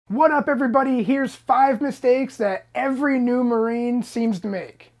What up, everybody? Here's 5 mistakes that every new Marine seems to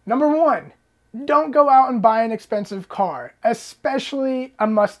make. Number 1, don't go out and buy an expensive car, especially a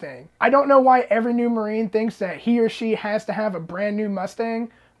Mustang. I don't know why every new Marine thinks that he or she has to have a brand new Mustang,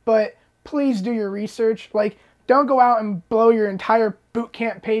 but please do your research. Like, don't go out and blow your entire boot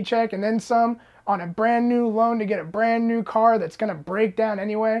camp paycheck and then some on a brand new loan to get a brand new car that's gonna break down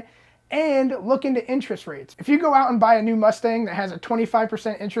anyway. And look into interest rates. If you go out and buy a new Mustang that has a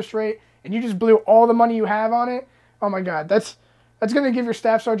 25% interest rate and you just blew all the money you have on it, oh my God, that's gonna give your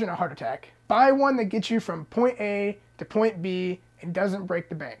staff sergeant a heart attack. Buy one that gets you from point A to point B and doesn't break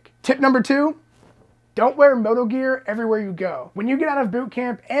the bank. Tip number 2, don't wear moto gear everywhere you go. When you get out of boot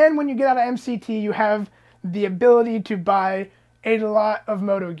camp and when you get out of MCT, you have the ability to buy a lot of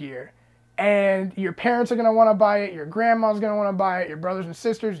moto gear. And your parents are going to want to buy it, your grandma's going to want to buy it, your brothers and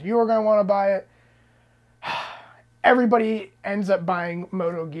sisters, you're going to want to buy it. Everybody ends up buying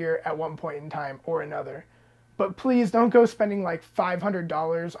moto gear at one point in time or another. But please don't go spending like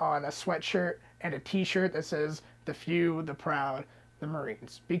 $500 on a sweatshirt and a t-shirt that says the few, the proud, the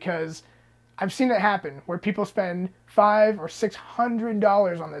Marines. Because I've seen it happen where people spend $500 or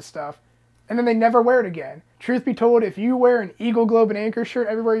 $600 on this stuff and then they never wear it again. Truth be told, if you wear an Eagle, Globe, and Anchor shirt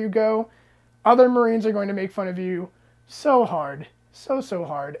everywhere you go, other Marines are going to make fun of you so hard, so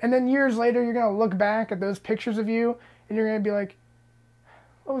hard. And then years later, you're going to look back at those pictures of you and you're going to be like,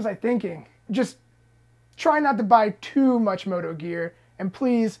 what was I thinking? Just try not to buy too much moto gear, and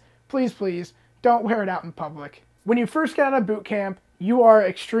please, please, please don't wear it out in public. When you first get out of boot camp, you are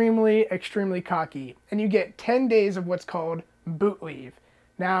extremely cocky, and you get 10 days of what's called boot leave.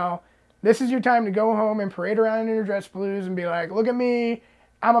 Now, this is your time to go home and parade around in your dress blues and be like, look at me,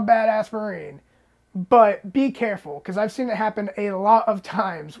 I'm a badass Marine. But be careful, because I've seen it happen a lot of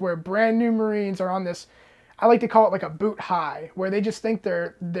times where brand new Marines are on this, I like to call it like a boot high, where they just think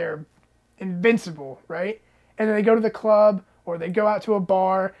they're invincible, right? And then they go to the club or they go out to a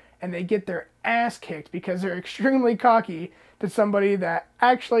bar and they get their ass kicked because they're extremely cocky to somebody that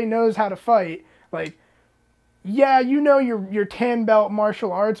actually knows how to fight. Like, yeah, you know your tan belt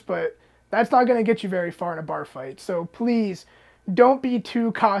martial arts, but that's not going to get you very far in a bar fight. So please, don't be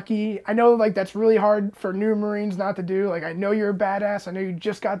too cocky. I know like that's really hard for new Marines not to do. Like, I know you're a badass. I know you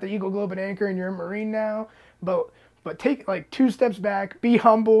just got the Eagle, Globe, and Anchor and you're a Marine now. But take like 2 steps back. Be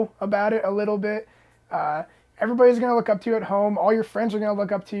humble about it a little bit. Everybody's going to look up to you at home. All your friends are going to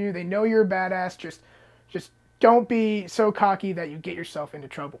look up to you. They know you're a badass. Just don't be so cocky that you get yourself into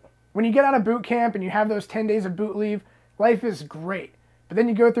trouble. When you get out of boot camp and you have those 10 days of boot leave, life is great. But then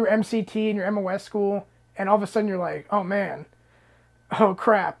you go through MCT and your MOS school, and all of a sudden you're like, oh man, oh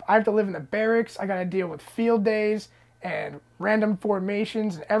crap, I have to live in the barracks, I gotta deal with field days and random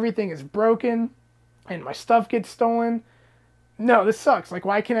formations and everything is broken and my stuff gets stolen. No, this sucks. Like,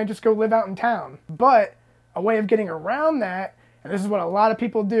 why can't I just go live out in town? But a way of getting around that, and this is what a lot of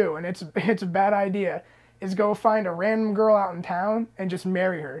people do, and it's a bad idea, is go find a random girl out in town and just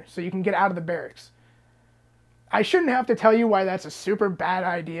marry her so you can get out of the barracks. I shouldn't have to tell you why that's a super bad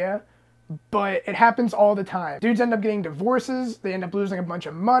idea, but it happens all the time. Dudes end up getting divorces, they end up losing a bunch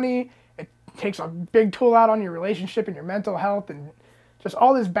of money, it takes a big toll out on your relationship and your mental health and just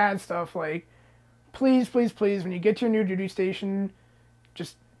all this bad stuff. Like, please, please, please, when you get to your new duty station,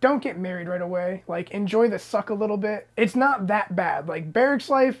 just don't get married right away. Like, enjoy the suck a little bit. It's not that bad. Like, barracks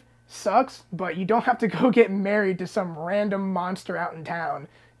life sucks, but you don't have to go get married to some random monster out in town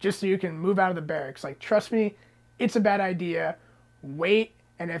just so you can move out of the barracks. Like, trust me, it's a bad idea. Wait,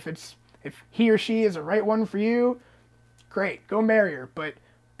 and if he or she is the right one for you, great, go marry her, but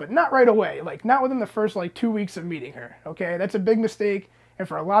not right away. Like, not within the first like 2 weeks of meeting her, okay? That's a big mistake, and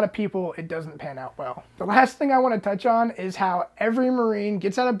for a lot of people, it doesn't pan out well. The last thing I want to touch on is how every Marine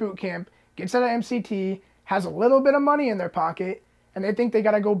gets out of boot camp, gets out of MCT, has a little bit of money in their pocket, and they think they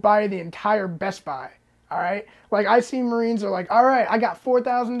gotta go buy the entire Best Buy, all right? Like, I see Marines are like, all right, I got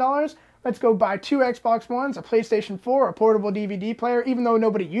 $4,000, let's go buy 2 Xbox Ones, a PlayStation 4, a portable DVD player, even though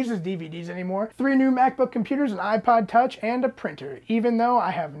nobody uses DVDs anymore, 3 new MacBook computers, an iPod Touch, and a printer, even though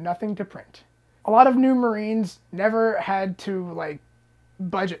I have nothing to print. A lot of new Marines never had to, like,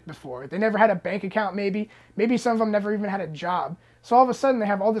 budget before. They never had a bank account, maybe some of them never even had a job. So all of a sudden they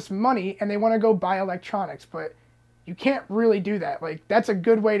have all this money and they want to go buy electronics, but you can't really do that. Like, that's a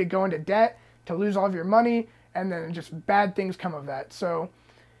good way to go into debt, to lose all of your money, and then just bad things come of that. So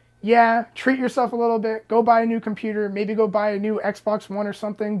yeah, treat yourself a little bit, go buy a new computer, maybe go buy a new Xbox One or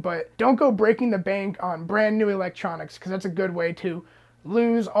something, but don't go breaking the bank on brand new electronics, because that's a good way to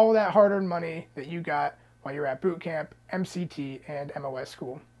lose all that hard-earned money that you got while you're at boot camp, MCT, and MOS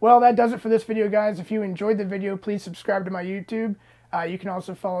school. Well, that does it for this video, guys. If you enjoyed the video, please subscribe to my YouTube. You can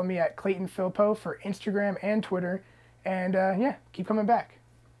also follow me at ClaytonFilpo for Instagram and Twitter. And yeah, keep coming back.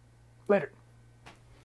 Later.